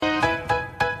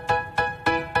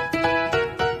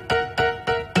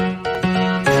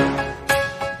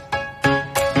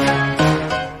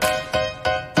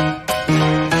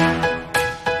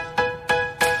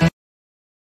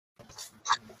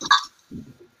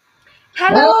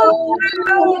Hello.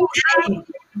 Hello.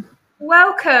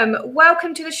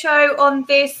 Welcome to the show on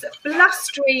this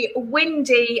blustery,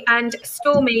 windy and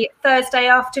stormy Thursday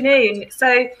afternoon.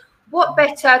 So what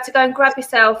better to go and grab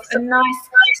yourself a nice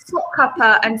hot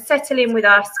cuppa and settle in with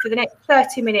us for the next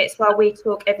 30 minutes while we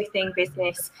talk everything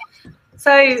business.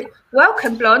 So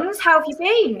welcome, Blondes. How have you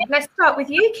been? Let's start with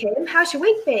you, Kim. How's your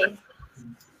week been?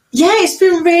 Yeah, it's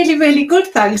been really, really good,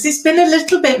 thanks. It's been a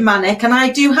little bit manic, and I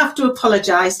do have to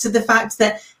apologise to the fact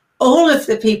that all of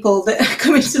the people that are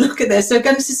coming to look at this are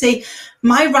going to see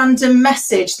my random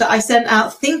message that I sent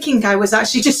out thinking I was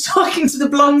actually just talking to the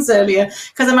Blondes earlier,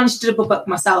 because I managed to double book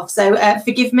myself. So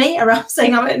forgive me around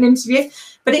saying I'm at an interview,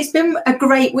 but it's been a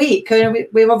great week.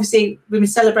 We've been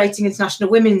celebrating International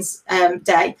Women's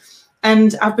Day.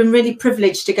 And I've been really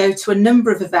privileged to go to a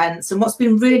number of events. And what's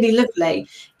been really lovely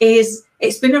is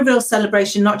it's been a real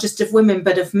celebration, not just of women,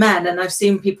 but of men. And I've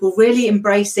seen people really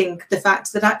embracing the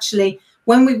fact that actually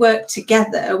when we work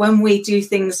together, when we do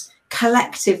things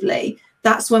collectively,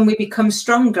 that's when we become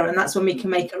stronger, and that's when we can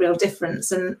make a real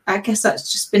difference. And I guess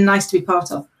that's just been nice to be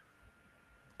part of.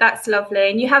 That's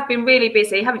lovely. And you have been really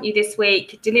busy, haven't you, this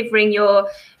week, delivering your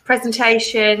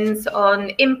presentations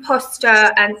on imposter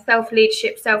and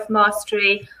self-leadership,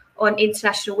 self-mastery on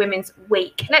International Women's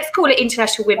Week. Let's call it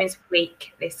International Women's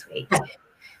Week this week.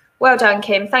 Well done,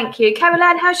 Kim. Thank you.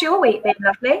 Caroline, how's your week been,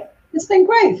 lovely? It's been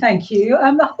great, thank you.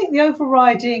 I think the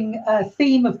overriding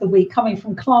theme of the week coming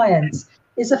from clients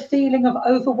is a feeling of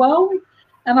overwhelm.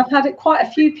 And I've had quite a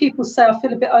few people say I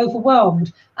feel a bit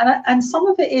overwhelmed. And some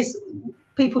of it is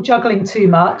people juggling too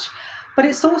much, but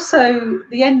it's also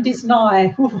the end is nigh,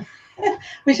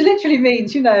 which literally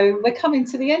means, we're coming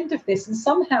to the end of this, and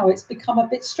somehow it's become a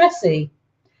bit stressy.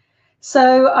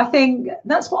 So I think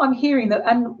that's what I'm hearing.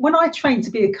 And when I trained to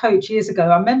be a coach years ago,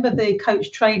 I remember the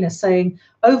coach trainer saying,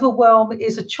 overwhelm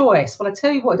is a choice. Well, I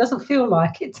tell you what, it doesn't feel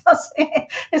like it, does it?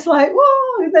 It's like,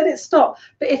 whoa, and then it stops.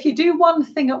 But if you do one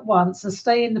thing at once and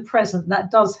stay in the present, that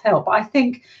does help. I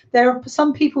think there are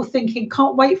some people thinking,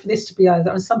 can't wait for this to be over.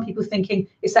 And some people thinking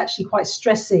it's actually quite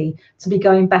stressy to be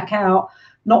going back out,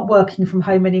 not working from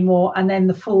home anymore, and then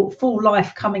the full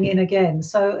life coming in again.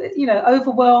 So,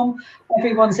 overwhelm,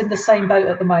 everyone's in the same boat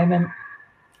at the moment.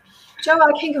 Jo,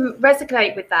 I can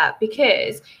resonate with that,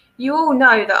 because you all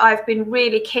know that I've been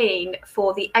really keen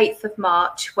for the 8th of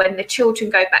March when the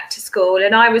children go back to school,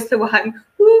 and I was the one,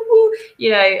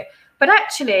 but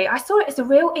actually I saw it as a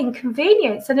real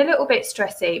inconvenience and a little bit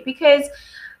stressy, because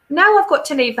now I've got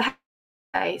to leave the house.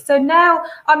 So now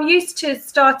I'm used to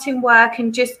starting work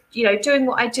and just, doing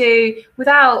what I do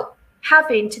without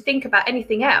having to think about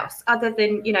anything else other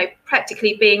than,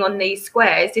 practically being on these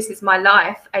squares. This is my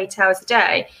life, 8 hours a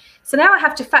day. So now I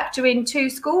have to factor in 2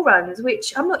 school runs,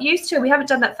 which I'm not used to. We haven't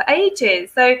done that for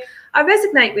ages. So I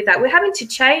resonate with that. We're having to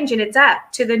change and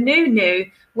adapt to the new,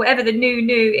 whatever the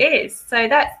new is. So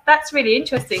that's really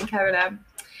interesting, Caroline.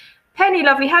 Penny,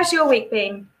 lovely, how's your week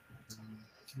been?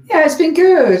 Yeah, it's been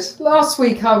good. Last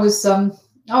week I was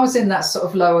in that sort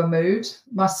of lower mood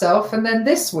myself, and then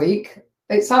this week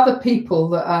it's other people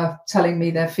that are telling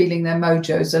me they're feeling their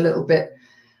mojos a little bit.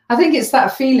 I think it's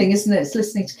that feeling, isn't it? It's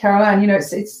listening to Caroline.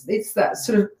 It's that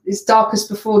sort of, it's darkest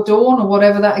before dawn, or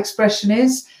whatever that expression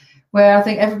is, where I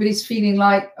think everybody's feeling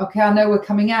like, okay, I know we're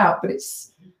coming out, but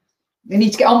we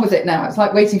need to get on with it now. It's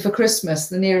like waiting for Christmas.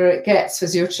 The nearer it gets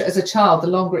as a child, the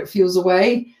longer it feels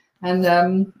away. And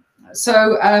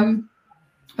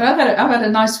but I've had a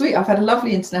nice week. I've had a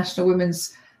lovely International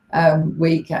Women's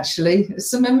Week, actually. There's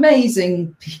some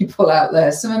amazing people out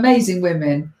there, some amazing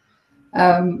women,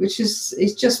 which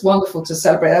is just wonderful to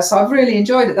celebrate that. So I've really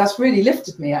enjoyed it. That's really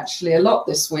lifted me actually a lot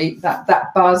this week,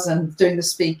 that buzz and doing the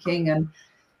speaking and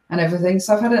everything.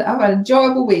 So I've had an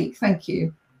enjoyable week. Thank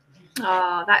you.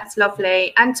 Oh, that's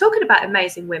lovely. And talking about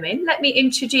amazing women, let me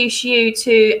introduce you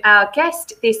to our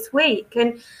guest this week.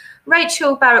 And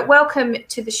Rachel Barrett, welcome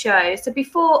to the show. So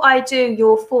before I do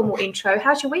your formal intro,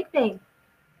 how's your week been?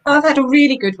 I've had a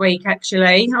really good week,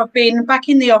 actually. I've been back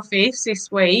in the office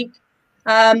this week,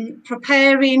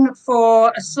 preparing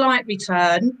for a slight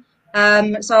return.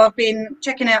 So I've been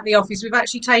checking out the office. We've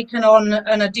actually taken on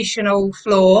an additional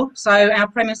floor, so our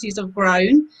premises have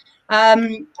grown.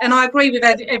 And I agree with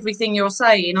everything you're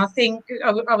saying. I think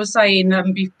I was saying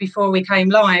before we came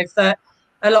live that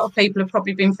a lot of people have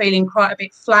probably been feeling quite a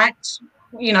bit flat,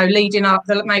 leading up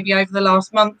maybe over the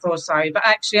last month or so. But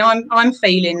actually, I'm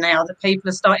feeling now that people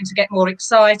are starting to get more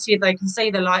excited. They can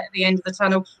see the light at the end of the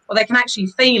tunnel, or they can actually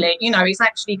feel it. It's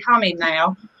actually coming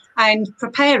now, and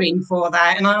preparing for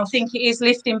that. And I think it is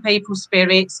lifting people's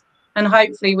spirits, and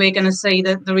hopefully we're going to see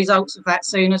the results of that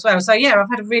soon as well. So yeah,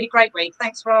 I've had a really great week.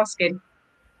 Thanks for asking.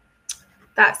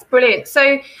 That's brilliant.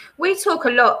 So we talk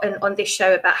a lot on this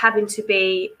show about having to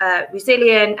be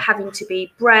resilient, having to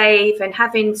be brave, and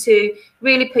having to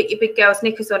really put your big girl's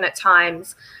knickers on at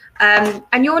times.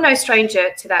 And you're no stranger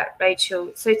to that,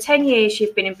 Rachel. So 10 years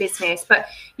you've been in business, but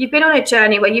you've been on a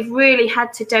journey where you've really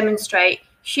had to demonstrate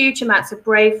huge amounts of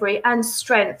bravery and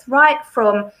strength right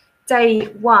from day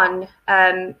one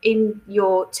in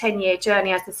your 10-year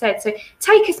journey, as I said. So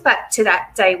take us back to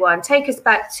that day one. Take us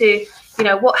back to, you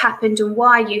know, what happened and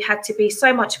why you had to be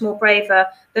so much more braver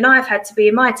than I've had to be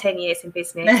in my 10 years in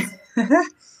business.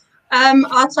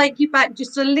 I'll take you back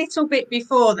just a little bit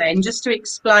before then, just to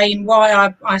explain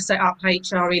why I set up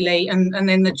HR Elite and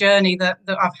then the journey that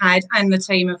I've had and the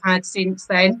team have had since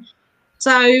then.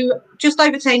 So just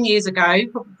over 10 years ago,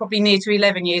 probably near to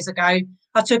 11 years ago,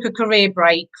 I took a career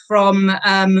break from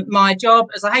my job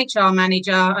as a HR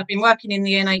manager. I've been working in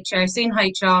the NHS in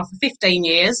HR for 15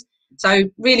 years, so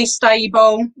really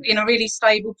stable, in a really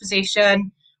stable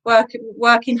position,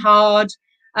 working hard.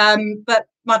 But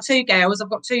my two girls, I've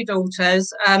got two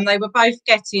daughters, they were both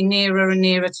getting nearer and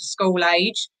nearer to school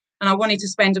age, and I wanted to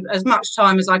spend as much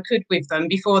time as I could with them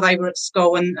before they were at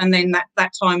school, and then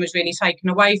that time was really taken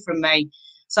away from me.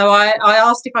 So I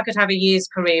asked if I could have a year's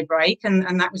career break,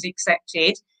 and that was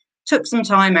accepted. Took some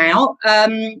time out,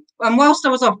 and whilst I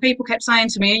was off, people kept saying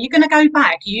to me, "Are you going to go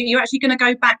back? You're actually going to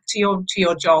go back to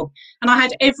your job?" And I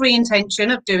had every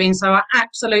intention of doing so. I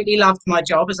absolutely loved my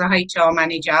job as a HR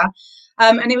manager,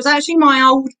 and it was actually my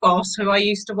old boss who I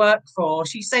used to work for.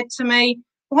 She said to me,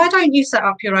 "Why don't you set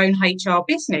up your own HR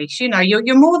business? You know,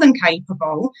 you're more than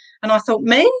capable." And I thought,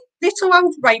 me? Little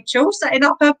old Rachel setting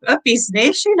up a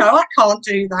business, you know, I can't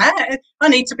do that. I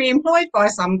need to be employed by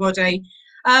somebody.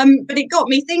 But it got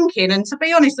me thinking, and to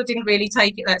be honest, I didn't really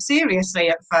take it that seriously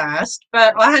at first,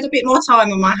 but I had a bit more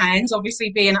time on my hands,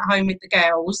 obviously being at home with the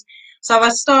girls. So I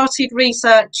started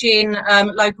researching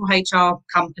local HR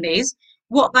companies,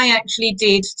 what they actually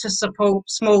did to support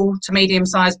small to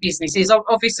medium-sized businesses.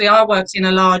 Obviously, I worked in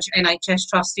a large NHS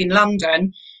trust in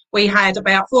London. We had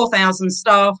about 4,000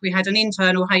 staff. We had an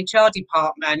internal HR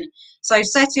department. So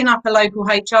setting up a local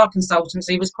HR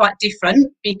consultancy was quite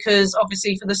different, because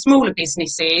obviously for the smaller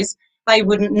businesses, they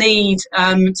wouldn't need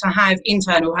to have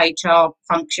internal HR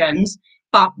functions,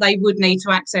 but they would need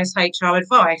to access HR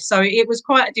advice. So it was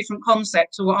quite a different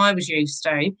concept to what I was used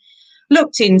to.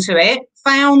 Looked into it,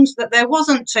 found that there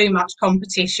wasn't too much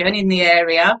competition in the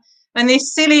area, and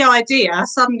this silly idea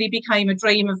suddenly became a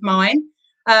dream of mine.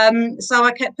 So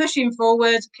I kept pushing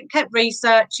forward, kept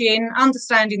researching,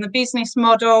 understanding the business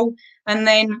model, and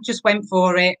then just went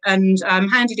for it and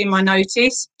handed in my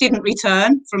notice, didn't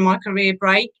return from my career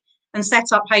break, and set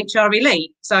up HR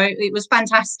Elite. So it was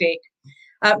fantastic.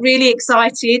 Really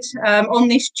excited on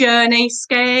this journey,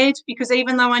 scared, because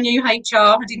even though I knew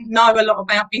HR, I didn't know a lot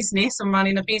about business and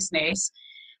running a business,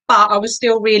 but I was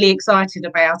still really excited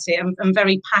about it and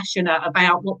very passionate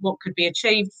about what could be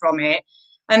achieved from it.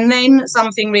 And then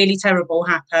something really terrible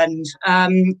happened.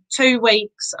 2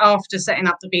 weeks after setting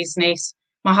up the business,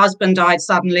 my husband died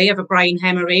suddenly of a brain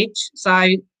hemorrhage. So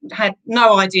had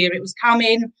no idea it was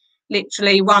coming.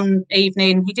 Literally one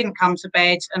evening, he didn't come to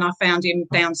bed, and I found him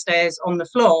downstairs on the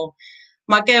floor.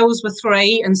 My girls were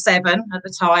 3 and 7 at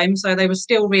the time, so they were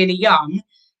still really young.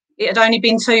 It had only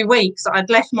been 2 weeks that I'd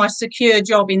left my secure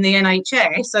job in the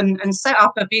NHS and set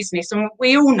up a business. And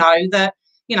we all know that,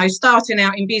 you know, starting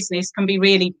out in business can be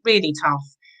really, really tough.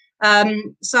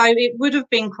 So it would have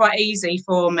been quite easy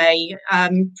for me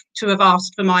to have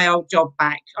asked for my old job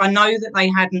back. I know that they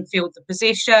hadn't filled the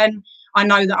position. I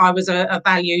know that I was a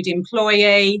valued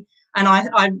employee. And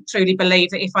I truly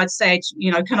believe that if I'd said,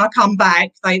 you know, can I come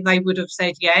back, they would have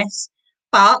said yes.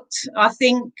 But I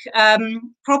think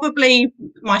probably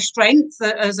my strength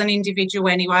as an individual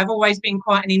anyway, I've always been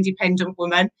quite an independent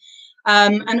woman.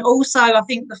 And also, I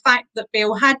think the fact that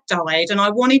Bill had died, and I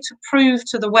wanted to prove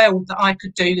to the world that I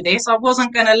could do this. I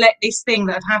wasn't going to let this thing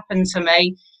that had happened to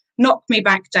me knock me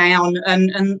back down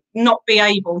and not be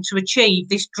able to achieve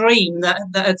this dream that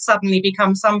had suddenly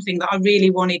become something that I really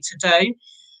wanted to do.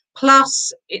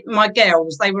 Plus, my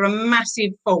girls, they were a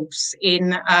massive force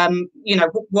in, you know,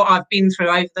 what I've been through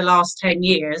over the last 10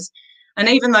 years. And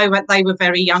even though they were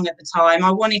very young at the time,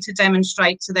 I wanted to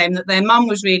demonstrate to them that their mum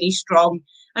was really strong.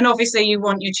 And obviously you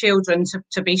want your children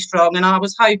to be strong. And I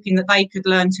was hoping that they could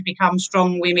learn to become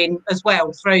strong women as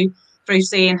well through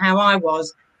seeing how I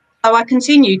was. So I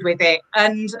continued with it.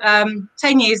 And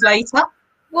 10 years later.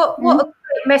 What a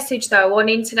great message, though, on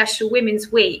International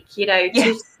Women's Week, you know,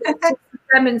 to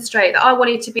demonstrate that I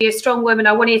wanted to be a strong woman.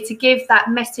 I wanted to give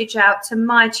that message out to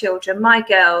my children, my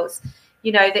girls,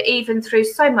 you know, that even through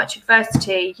so much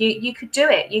adversity, you could do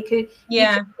it. You could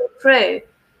get through.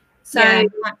 So yeah,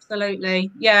 absolutely,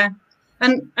 yeah.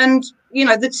 And you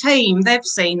know, the team, they've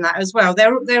seen that as well.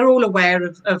 They're all aware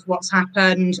of what's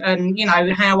happened, and you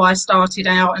know how I started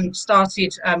out and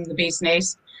started the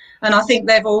business, and I think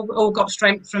they've all got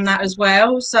strength from that as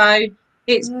well. So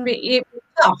it was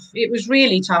tough. It was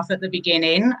really tough at the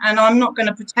beginning, and I'm not going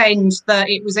to pretend that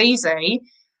it was easy.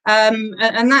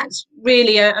 And that's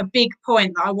really a big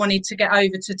point that I wanted to get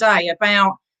over today,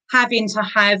 about having to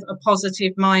have a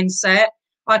positive mindset.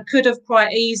 I could have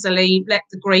quite easily let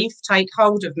the grief take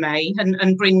hold of me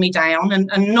and bring me down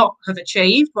and not have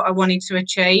achieved what I wanted to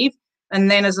achieve. And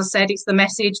then, as I said, it's the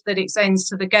message that it sends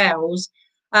to the girls.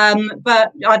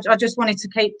 But I just wanted to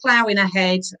keep ploughing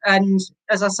ahead. And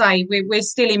as I say, we're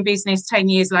still in business 10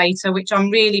 years later, which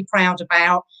I'm really proud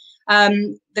about.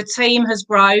 The team has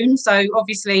grown. So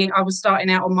obviously I was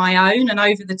starting out on my own, and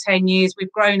over the 10 years,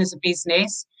 we've grown as a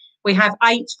business. We have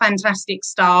 8 fantastic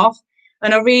staff.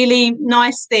 And a really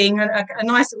nice thing, a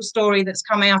nice little story that's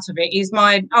come out of it is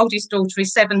my oldest daughter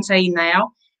is 17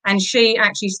 now, and she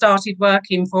actually started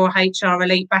working for HR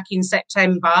Elite back in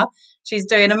September. She's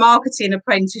doing a marketing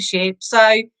apprenticeship.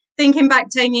 So thinking back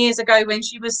 10 years ago when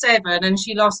she was 7 and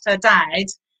she lost her dad,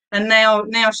 and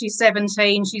now she's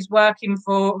 17, she's working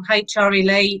for HR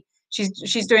Elite.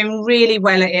 She's doing really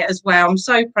well at it as well. I'm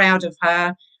so proud of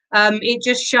her. It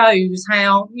just shows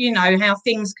how, you know, how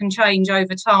things can change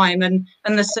over time, and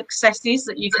the successes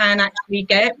that you can actually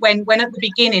get when at the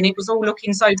beginning it was all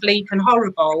looking so bleak and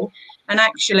horrible. And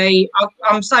actually,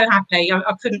 I'm so happy.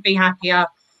 I couldn't be happier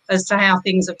as to how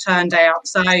things have turned out.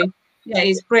 So yeah,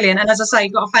 it's brilliant. And as I say,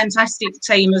 got a fantastic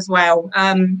team as well.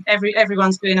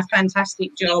 Everyone's doing a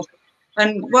fantastic job.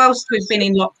 And whilst we've been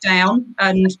in lockdown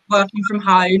and working from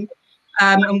home,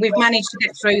 and we've managed to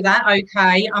get through that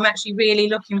okay, I'm actually really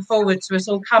looking forward to us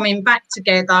all coming back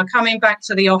together, coming back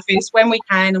to the office when we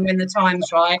can and when the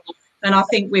time's right. And I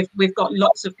think we've got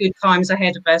lots of good times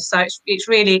ahead of us. So it's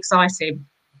really exciting.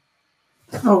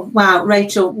 Oh wow,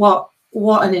 Rachel,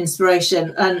 what an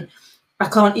inspiration. And I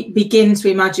can't begin to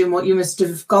imagine what you must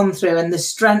have gone through and the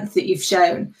strength that you've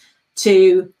shown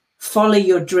to follow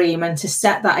your dream and to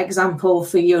set that example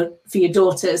for your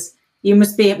daughters. You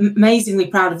must be amazingly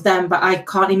proud of them, but I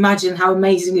can't imagine how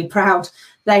amazingly proud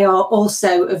they are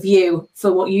also of you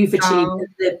for what you've achieved,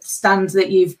 the stand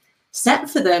that you've set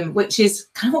for them, which is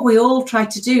kind of what we all try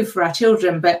to do for our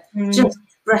children, but just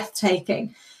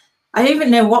breathtaking. I don't even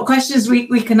know what questions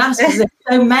we can ask because there's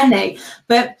so many.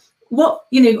 But what,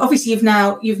 you know, obviously you've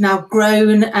now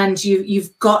grown and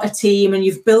you've got a team and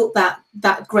you've built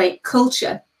that great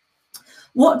culture.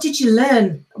 What did you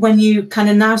learn when you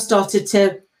kind of now started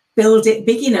to build it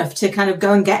big enough to kind of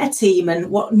go and get a team, and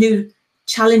what new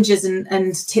challenges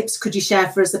and tips could you share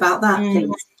for us about that, please?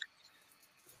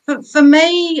 For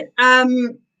me,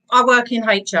 I work in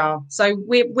HR, so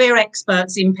we're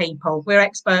experts in people, we're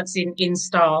experts in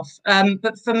staff.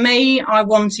 But for me, I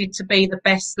wanted to be the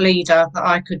best leader that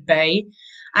I could be.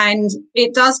 And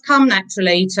it does come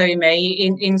naturally to me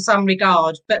in some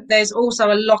regard, but there's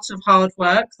also a lot of hard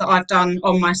work that I've done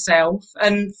on myself.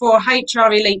 And for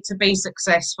HR Elite to be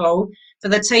successful, for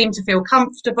the team to feel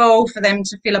comfortable, for them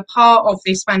to feel a part of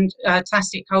this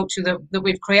fantastic culture that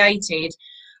we've created,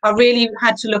 I really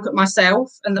had to look at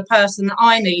myself and the person that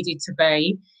I needed to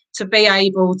be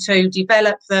able to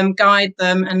develop them, guide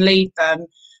them and lead them.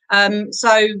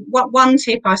 So what one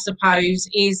tip, I suppose,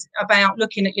 is about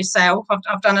looking at yourself.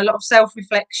 I've done a lot of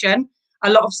self-reflection, a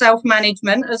lot of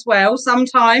self-management as well.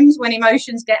 Sometimes when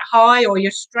emotions get high or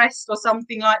you're stressed or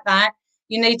something like that,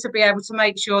 you need to be able to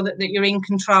make sure that you're in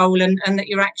control and that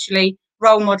you're actually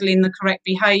role modelling the correct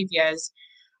behaviours.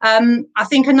 I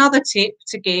think another tip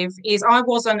to give is I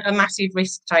wasn't a massive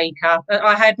risk taker.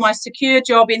 I had my secure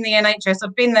job in the NHS.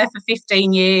 I've been there for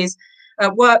 15 years.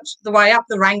 Worked the way up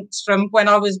the ranks from when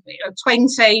I was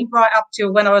 20 right up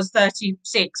till when I was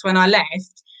 36 when I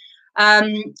left,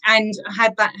 and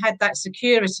had that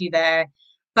security there.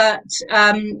 But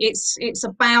it's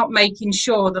about making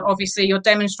sure that obviously you're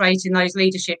demonstrating those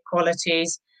leadership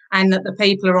qualities and that the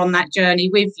people are on that journey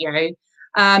with you,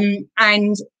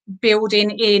 and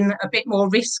building in a bit more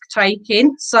risk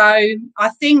taking. So I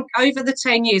think over the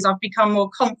 10 years I've become more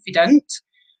confident.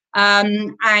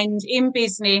 And in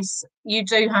business, you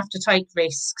do have to take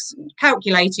risks,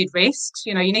 calculated risks.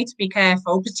 You know, you need to be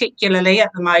careful, particularly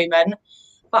at the moment.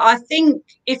 But I think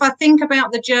if I think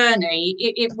about the journey,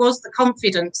 it was the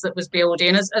confidence that was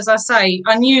building. As I say,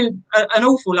 I knew an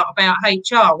awful lot about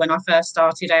HR when I first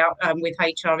started out with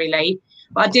HR Elite,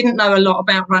 but I didn't know a lot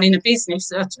about running a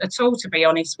business at all, to be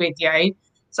honest with you.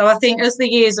 So I think as the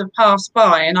years have passed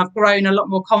by and I've grown a lot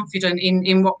more confident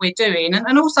in what we're doing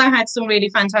and also had some really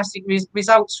fantastic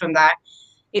results from that,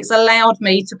 it's allowed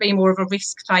me to be more of a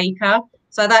risk taker.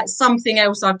 So that's something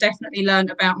else I've definitely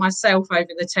learned about myself over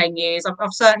the 10 years. I've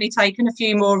certainly taken a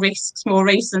few more risks more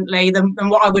recently than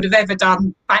what I would have ever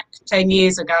done back 10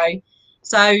 years ago.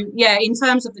 So, yeah, in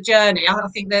terms of the journey, I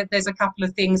think that there's a couple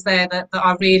of things there that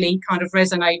I really kind of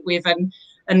resonate with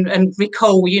and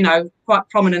recall, you know, quite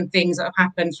prominent things that have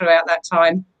happened throughout that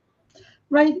time.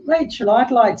 Rachel,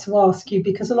 I'd like to ask you,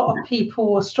 because a lot of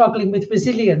people are struggling with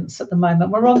resilience at the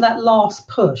moment. We're on that last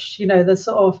push, you know, the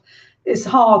sort of, it's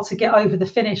hard to get over the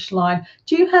finish line.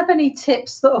 Do you have any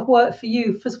tips that have worked for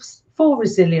you for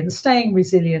resilience, staying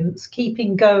resilient,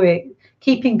 keeping going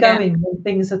when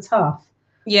things are tough?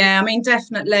 Yeah, I mean,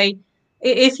 definitely.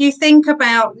 If you think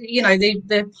about, you know,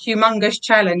 the humongous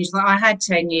challenge that I had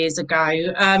 10 years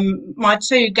ago, my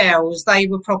two girls, they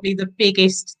were probably the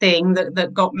biggest thing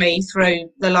that got me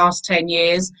through the last 10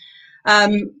 years.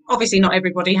 Obviously, not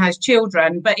everybody has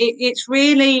children, but it's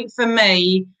really, for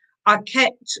me, I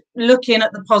kept looking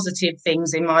at the positive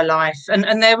things in my life,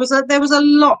 and there was a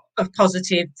lot of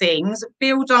positive things.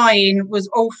 Bill dying was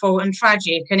awful and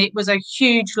tragic, and it was a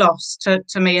huge loss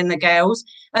to me and the girls,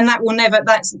 and that will never,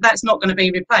 that's not going to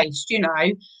be replaced, you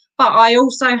know. But I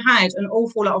also had an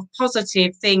awful lot of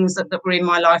positive things that were in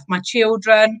my life. My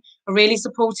children, a really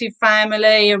supportive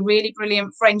family, a really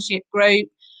brilliant friendship group.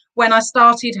 When I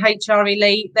started HR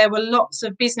Elite, there were lots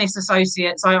of business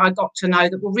associates I got to know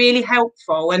that were really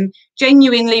helpful and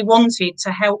genuinely wanted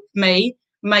to help me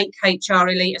make HR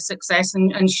Elite a success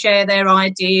and share their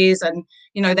ideas and,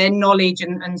 you know, their knowledge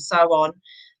and so on.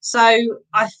 So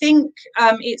I think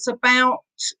it's about,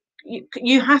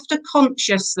 you have to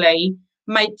consciously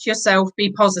make yourself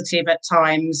be positive at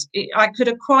times. I could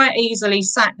have quite easily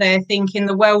sat there thinking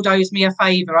the world owes me a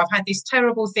favour. I've had this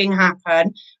terrible thing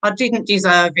happen. I didn't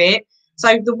deserve it.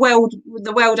 So the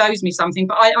world owes me something.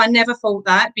 But I never thought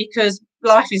that, because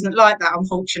life isn't like that,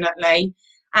 unfortunately.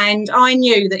 And I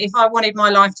knew that if I wanted my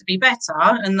life to be better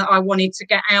and that I wanted to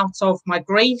get out of my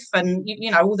grief and,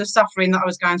 you know, all the suffering that I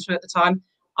was going through at the time,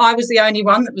 I was the only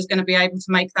one that was going to be able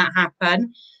to make that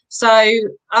happen. So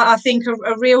I think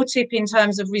a real tip in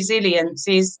terms of resilience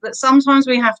is that sometimes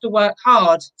we have to work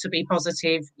hard to be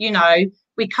positive. You know,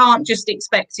 we can't just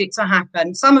expect it to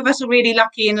happen. Some of us are really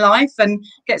lucky in life and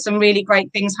get some really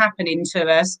great things happening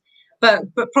to us. But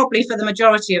probably for the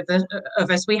majority of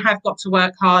us, we have got to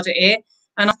work hard at it.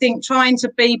 And I think trying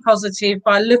to be positive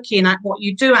by looking at what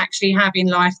you do actually have in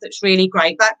life that's really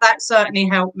great, that certainly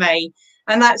helped me.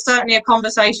 And that's certainly a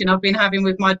conversation I've been having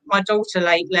with my daughter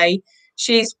lately.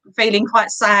 She's feeling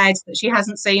quite sad that she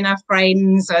hasn't seen her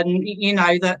friends, and you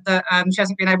know that she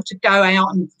hasn't been able to go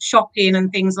out and shopping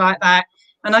and things like that.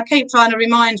 And I keep trying to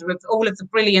remind her of all of the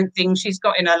brilliant things she's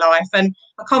got in her life. And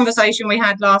a conversation we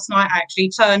had last night actually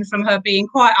turned from her being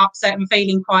quite upset and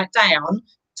feeling quite down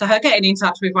to her getting in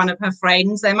touch with one of her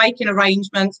friends. They're making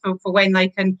arrangements for when they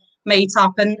can meet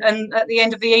up. And at the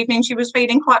end of the evening, she was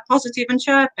feeling quite positive and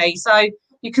chirpy. So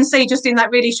you can see just in that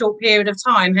really short period of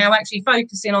time how actually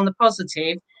focusing on the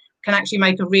positive can actually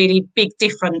make a really big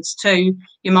difference to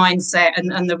your mindset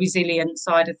and the resilient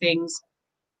side of things.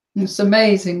 It's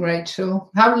amazing,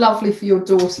 Rachel. How lovely for your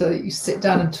daughter that you sit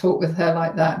down and talk with her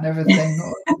like that and everything.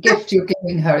 The gift you're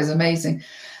giving her is amazing.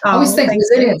 I always think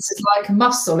resilience is like a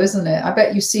muscle, isn't it? I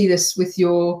bet you see this with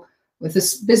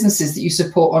the businesses that you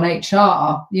support on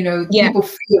HR. You know, people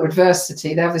fear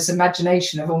adversity. They have this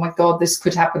imagination of, oh my God, this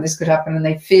could happen, and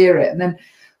they fear it. And then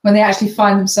when they actually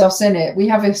find themselves in it, we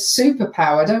have a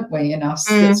superpower, don't we, in us?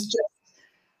 It's just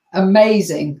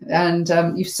amazing. And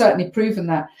you've certainly proven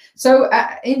that. So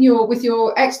with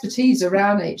your expertise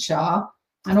around HR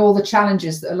and all the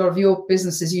challenges that a lot of your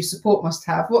businesses you support must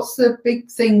have, what's the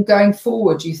big thing going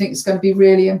forward do you think is going to be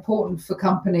really important for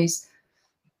companies?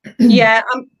 Yeah,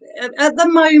 at the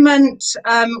moment,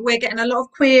 we're getting a lot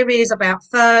of queries about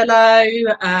furlough,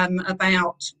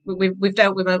 we've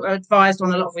dealt with, advised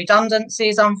on a lot of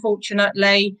redundancies,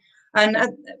 unfortunately, and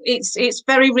it's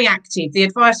very reactive. The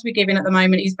advice we're giving at the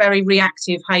moment is very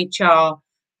reactive HR,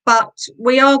 but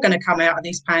we are going to come out of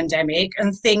this pandemic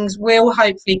and things will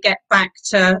hopefully get back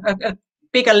to a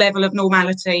bigger level of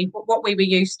normality, what we were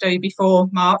used to before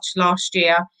March last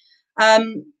year.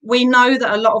 We know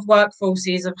that a lot of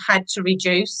workforces have had to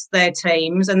reduce their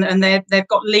teams and they've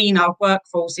got leaner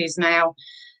workforces now.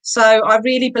 So I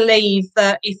really believe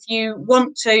that if you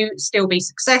want to still be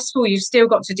successful, you've still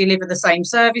got to deliver the same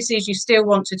services, you still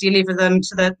want to deliver them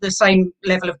to the same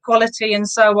level of quality and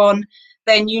so on,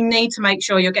 then you need to make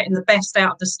sure you're getting the best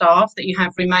out of the staff that you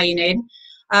have remaining.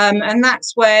 And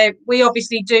that's where we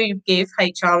obviously do give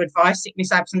HR advice,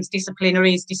 sickness, absence,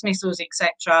 disciplinaries, dismissals,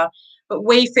 etc. But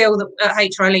we feel that at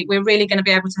HR Elite, we're really going to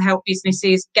be able to help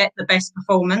businesses get the best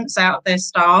performance out of their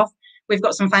staff. We've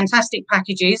got some fantastic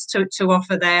packages to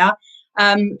offer there.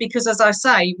 Because, as I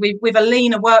say, with a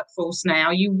leaner workforce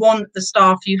now, you want the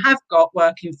staff you have got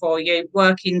working for you,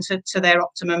 working to their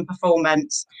optimum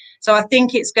performance. So I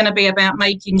think it's going to be about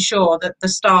making sure that the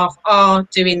staff are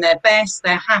doing their best,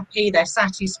 they're happy, they're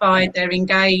satisfied, they're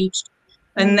engaged.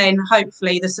 And then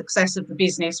hopefully the success of the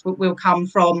business will come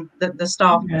from the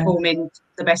staff performing to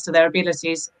the best of their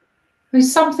abilities. I mean,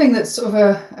 something that's sort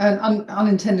of an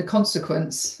unintended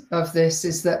consequence of this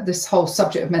is that this whole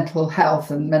subject of mental health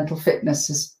and mental fitness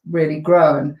has really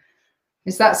grown.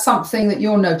 Is that something that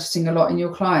you're noticing a lot in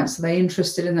your clients? Are they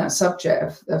interested in that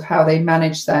subject of how they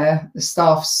manage the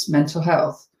staff's mental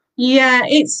health? Yeah,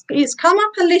 it's come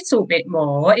up a little bit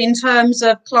more in terms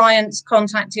of clients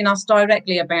contacting us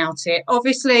directly about it.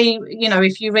 Obviously, you know,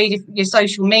 if you read your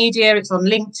social media, it's on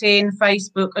LinkedIn,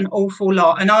 Facebook, an awful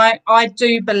lot. And I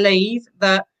do believe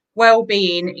that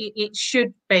well-being, it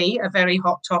should be a very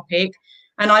hot topic.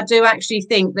 And I do actually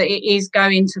think that it is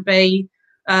going to be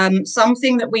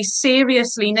something that we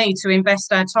seriously need to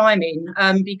invest our time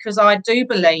in, because I do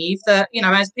believe that, you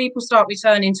know, as people start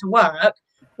returning to work,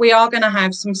 we are going to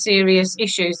have some serious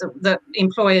issues that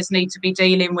employers need to be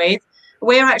dealing with.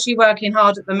 We're actually working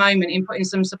hard at the moment in putting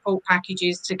some support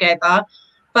packages together.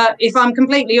 But if I'm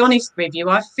completely honest with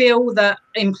you, I feel that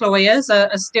employers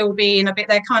are still being a bit,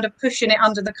 they're kind of pushing it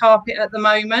under the carpet at the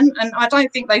moment. And I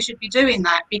don't think they should be doing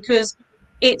that, because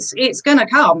it's going to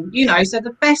come, you know. So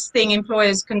the best thing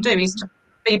employers can do is to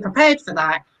be prepared for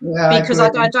that, because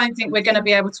I don't think we're going to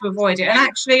be able to avoid it. And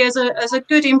actually, as a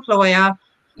good employer,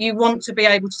 you want to be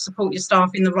able to support your staff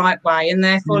in the right way, and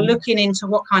therefore looking into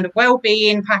what kind of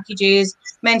well-being packages,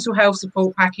 mental health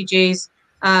support packages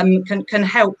can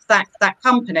help that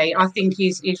company, I think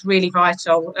is really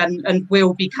vital and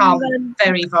will become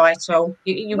very vital.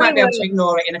 You won't be able to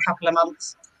ignore it in a couple of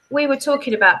months. We were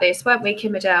talking about this, weren't we,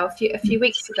 Kim Adele, a few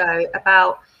weeks ago,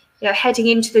 about, you know, heading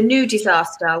into the new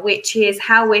disaster, which is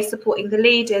how we're supporting the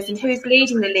leaders and who's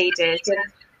leading the leaders. And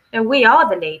you know, we are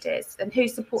the leaders, and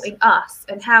who's supporting us,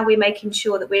 and how we're making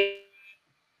sure that we're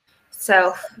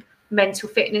mental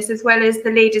fitness, as well as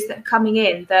the leaders that are coming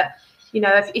in. That, you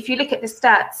know, if you look at the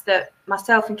stats that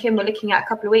myself and Kim were looking at a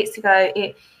couple of weeks ago,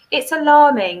 it's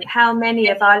alarming how many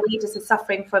of our leaders are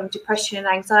suffering from depression and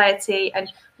anxiety, and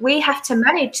we have to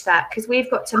manage that, because we've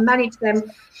got to manage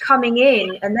them coming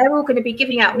in, and they're all going to be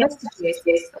giving out messages.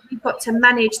 We've got to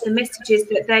manage the messages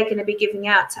that they're going to be giving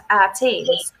out to our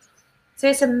teams. So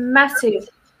it's a massive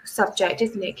subject,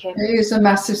 isn't it, Kim? It is a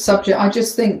massive subject. I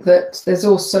just think that there's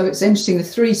also, it's interesting, the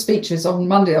 3 speeches on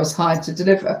Monday I was hired to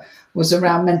deliver was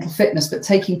around mental fitness, but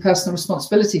taking personal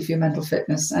responsibility for your mental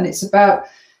fitness. And it's about,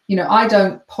 you know, I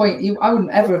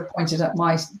wouldn't ever have pointed at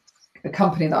the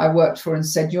company that I worked for and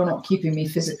said, you're not keeping me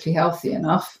physically healthy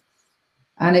enough.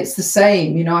 And it's the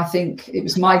same, you know, I think it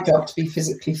was my job to be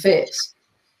physically fit.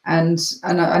 And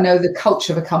I know the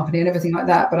culture of a company and everything like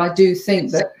that, but I do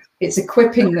think that it's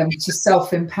equipping them to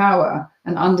self-empower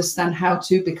and understand how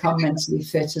to become mentally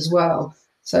fit as well.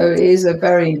 So it's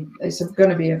going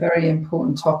to be a very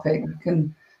important topic.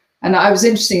 And I was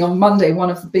interesting on Monday,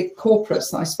 one of the big corporates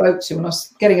that I spoke to, when I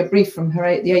was getting a brief from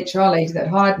the HR lady that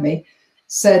hired me,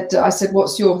 I said,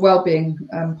 what's your wellbeing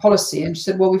policy? And she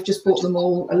said, well, we've just bought them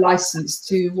all a license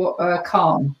to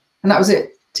Calm. And that was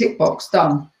it, tick box,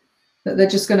 done. That they're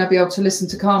just going to be able to listen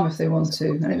to Calm if they want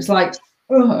to. And it was like,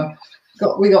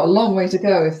 we got a long way to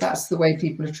go if that's the way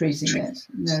people are treating it.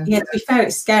 Yeah, to be fair,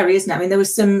 it's scary, isn't it? I mean, there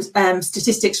was some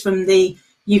statistics from the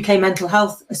UK Mental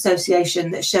Health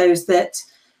Association that shows that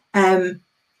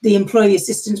the employee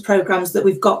assistance programs that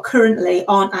we've got currently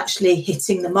aren't actually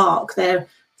hitting the mark. They're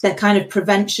kind of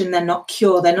prevention, they're not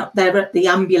cure, they're at the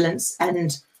ambulance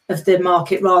end of the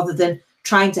market rather than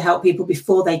trying to help people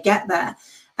before they get there.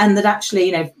 And that actually,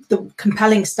 you know, the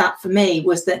compelling stat for me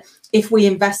was that if we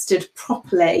invested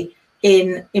properly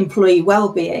in employee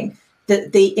well-being,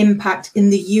 that the impact in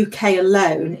the UK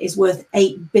alone is worth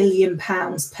 £8 billion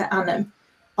per annum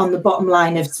on the bottom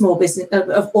line of small business,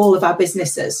 of all of our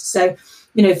businesses. So,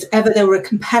 you know, if ever there were a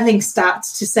compelling stat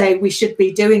to say we should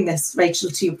be doing this, Rachel,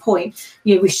 to your point,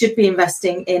 you know, we should be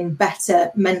investing in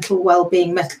better mental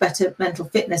well-being, better mental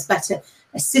fitness, better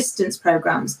assistance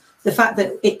programs. The fact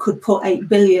that it could put 8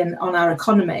 billion on our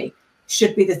economy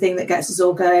should be the thing that gets us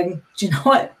all going, do you know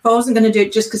what? If I wasn't going to do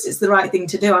it just because it's the right thing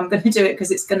to do, I'm going to do it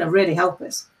because it's going to really help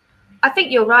us. I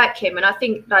think you're right, Kim. And I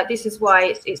think this is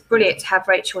why it's brilliant to have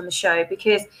Rachel on the show,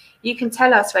 because you can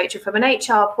tell us, Rachel, from an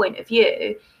HR point of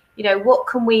view, you know, what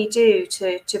can we do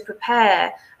to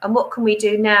prepare, and what can we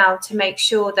do now to make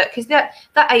sure that, because that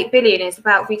 8 billion is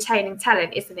about retaining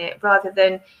talent, isn't it, rather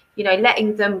than, you know,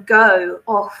 letting them go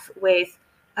off with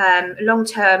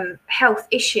long-term health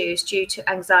issues due to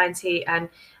anxiety and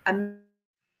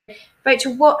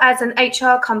Rachel, what, as an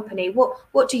HR company,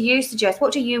 what do you suggest?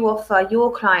 What do you offer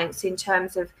your clients in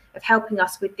terms of helping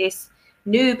us with this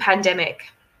new pandemic?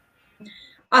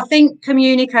 I think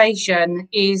communication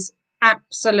is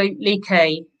absolutely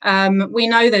key. We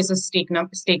know there's a stigma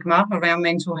around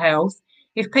mental health.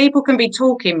 If people can be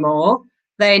talking more,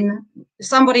 then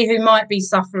somebody who might be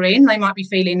suffering, they might be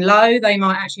feeling low, they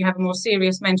might actually have a more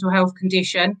serious mental health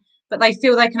condition, but they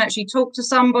feel they can actually talk to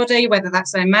somebody, whether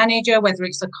that's their manager, whether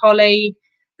it's a colleague,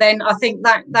 then I think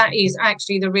that is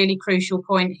actually the really crucial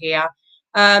point here.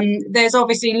 There's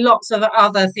obviously lots of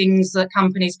other things that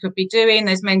companies could be doing.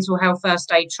 There's mental health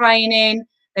first aid training,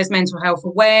 there's mental health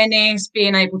awareness,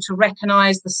 being able to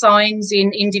recognise the signs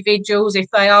in individuals if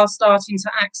they are starting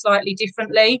to act slightly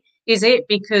differently. Is it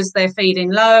because they're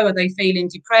feeling low? Are they feeling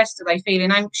depressed? Are they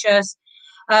feeling anxious?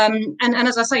 And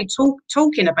as I say,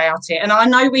 talking about it. And I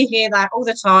know we hear that all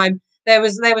the time. There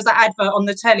was that advert on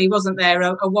the telly, wasn't there,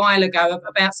 a while ago,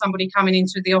 about somebody coming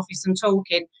into the office and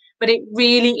talking. But it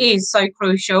really is so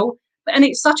crucial. And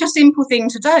it's such a simple thing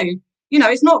to do. You know,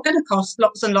 it's not going to cost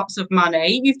lots and lots of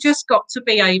money. You've just got to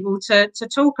be able to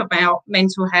talk about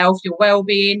mental health, your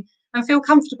well-being, and feel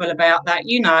comfortable about that,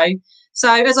 you know.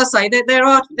 So, as I say,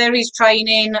 there is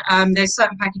training, there's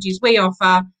certain packages we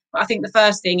offer. But I think the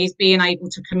first thing is being able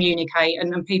to communicate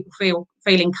and people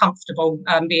feeling comfortable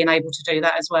being able to do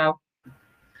that as well.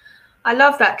 I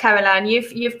love that, Caroline.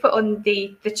 You've put on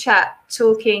the chat,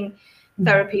 talking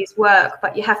therapies work,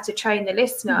 but you have to train the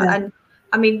listener. Yeah. And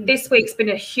I mean, this week's been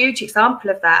a huge example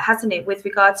of that, hasn't it, with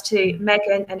regards to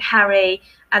Meghan and Harry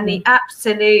and the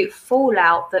absolute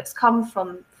fallout that's come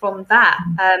from that.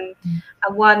 And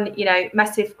one, you know,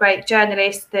 massive, great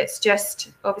journalist that's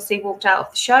just obviously walked out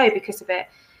of the show because of it.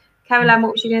 Caroline,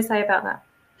 what was you going to say about that?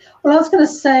 Well, I was going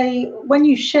to say, when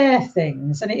you share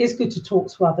things, and it is good to talk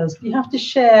to others, you have to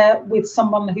share with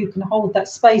someone who can hold that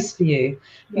space for you.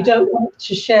 Yeah. You don't want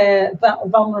to share that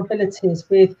vulnerabilities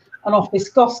with an office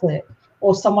gossip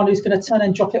or someone who's going to turn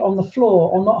and drop it on the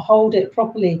floor or not hold it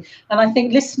properly. And I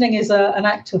think listening is an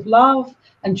act of love,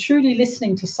 and truly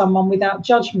listening to someone without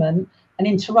judgment and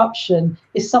interruption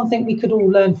is something we could all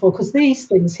learn for, because these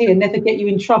things here never get you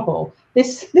in trouble.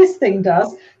 This thing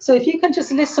does. So if you can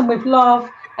just listen with love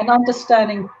and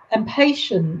understanding and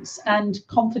patience and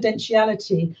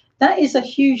confidentiality, that is a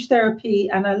huge therapy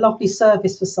and a lovely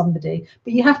service for somebody.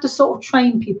 But you have to sort of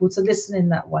train people to listen in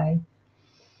that way.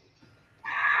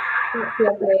 That's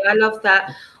lovely. I love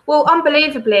that. Well,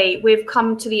 unbelievably, we've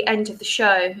come to the end of the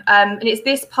show, and it's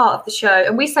this part of the show,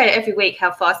 and we say it every week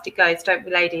how fast it goes, don't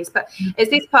we, ladies? But it's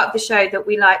this part of the show that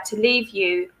we like to leave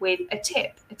you with a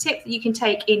tip that you can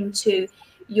take into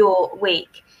your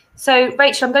week. So,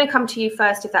 Rachel, I'm going to come to you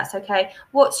first, if that's okay.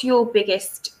 What's your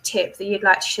biggest tip that you'd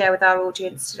like to share with our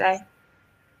audience today?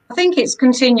 I think it's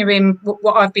continuing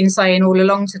what I've been saying all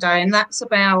along today, and that's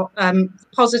about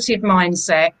positive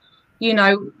mindset. You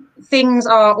know, things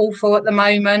are awful at the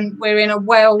moment. We're in a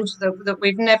world that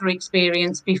we've never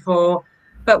experienced before,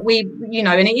 but you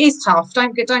know, and it is tough.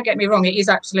 Don't get me wrong, it is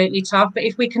absolutely tough. But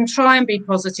if we can try and be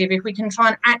positive, if we can try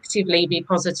and actively be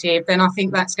positive, then I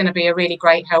think that's going to be a really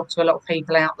great help to a lot of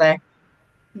people out there.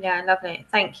 Yeah, lovely.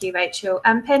 Thank you, Rachel.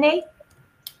 And Penny?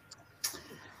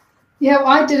 Yeah,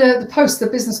 I did the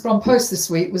Business Blonde post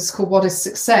this week was called "What is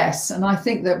Success?" And I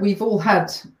think that we've all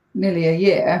had nearly a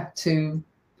year to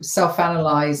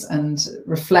self-analyze and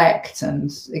reflect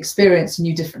and experience a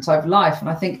new different type of life. And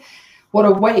I think what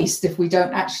a waste if we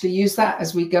don't actually use that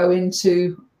as we go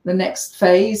into the next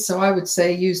phase. So I would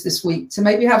say use this week to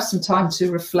maybe have some time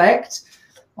to reflect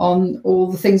on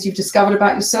all the things you've discovered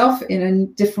about yourself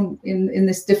in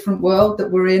this different world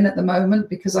that we're in at the moment,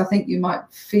 because I think you might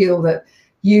feel that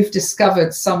you've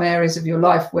discovered some areas of your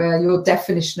life where your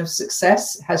definition of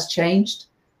success has changed,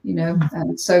 you know,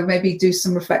 and so maybe do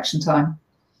some reflection time.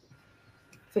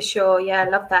 For sure. Yeah, I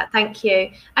love that. Thank you.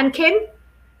 And Kim?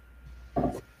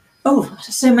 Oh,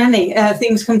 so many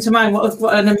things come to mind.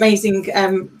 What an amazing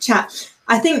chat.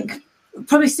 I think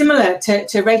probably similar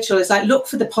to Rachel is like, look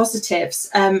for the positives.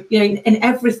 You know, in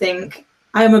everything,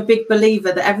 I am a big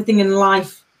believer that everything in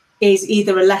life is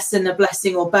either a lesson, a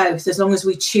blessing, or both, as long as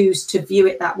we choose to view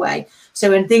it that way. So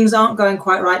when things aren't going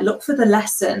quite right, look for the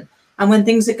lesson. And when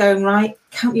things are going right,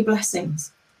 count your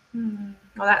blessings.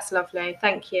 Well, that's lovely.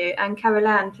 Thank you. And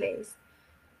Caroline, please.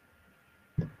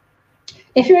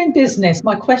 If you're in business,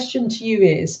 my question to you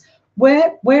is,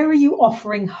 where are you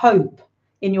offering hope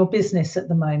in your business at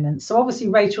the moment. So obviously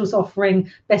Rachel's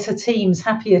offering better teams,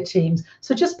 happier teams.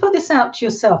 So just put this out to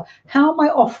yourself. How am I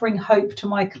offering hope to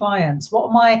my clients? What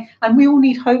am I, and we all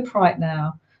need hope right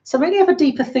now. So really have a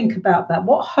deeper think about that.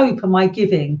 What hope am I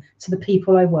giving to the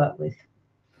people I work with?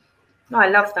 I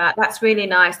love that. That's really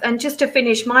nice. And just to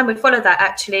finish, mine would follow that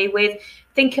actually with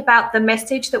think about the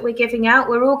message that we're giving out.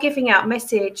 We're all giving out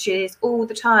messages all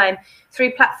the time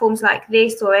through platforms like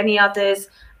this or any others,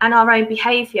 and our own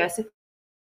behaviour. So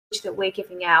that we're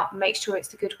giving out, make sure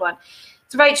it's a good one.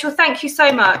 So Rachel, thank you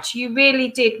so much. You really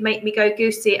did make me go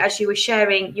goosey as you were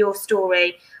sharing your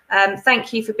story.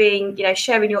 Thank you for being,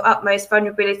 sharing your utmost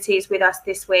vulnerabilities with us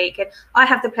this week. And I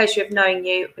have the pleasure of knowing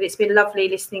you, but it's been lovely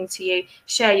listening to you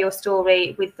share your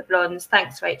story with the Blondes.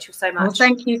 Thanks, Rachel, so much. Well,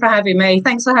 thank you for having me.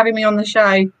 Thanks for having me on the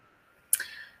show.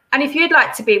 And if you'd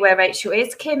like to be where Rachel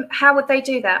is, Kim, how would they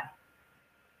do that?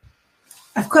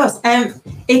 Of course.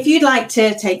 If you'd like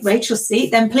to take Rachel's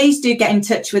seat, then please do get in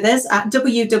touch with us at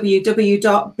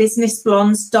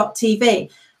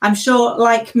www.businessblondes.tv. I'm sure,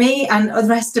 like me and the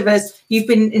rest of us, you've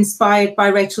been inspired by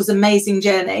Rachel's amazing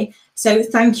journey. So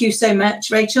thank you so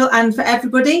much, Rachel. And for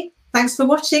everybody, thanks for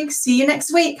watching. See you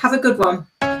next week. Have a good one.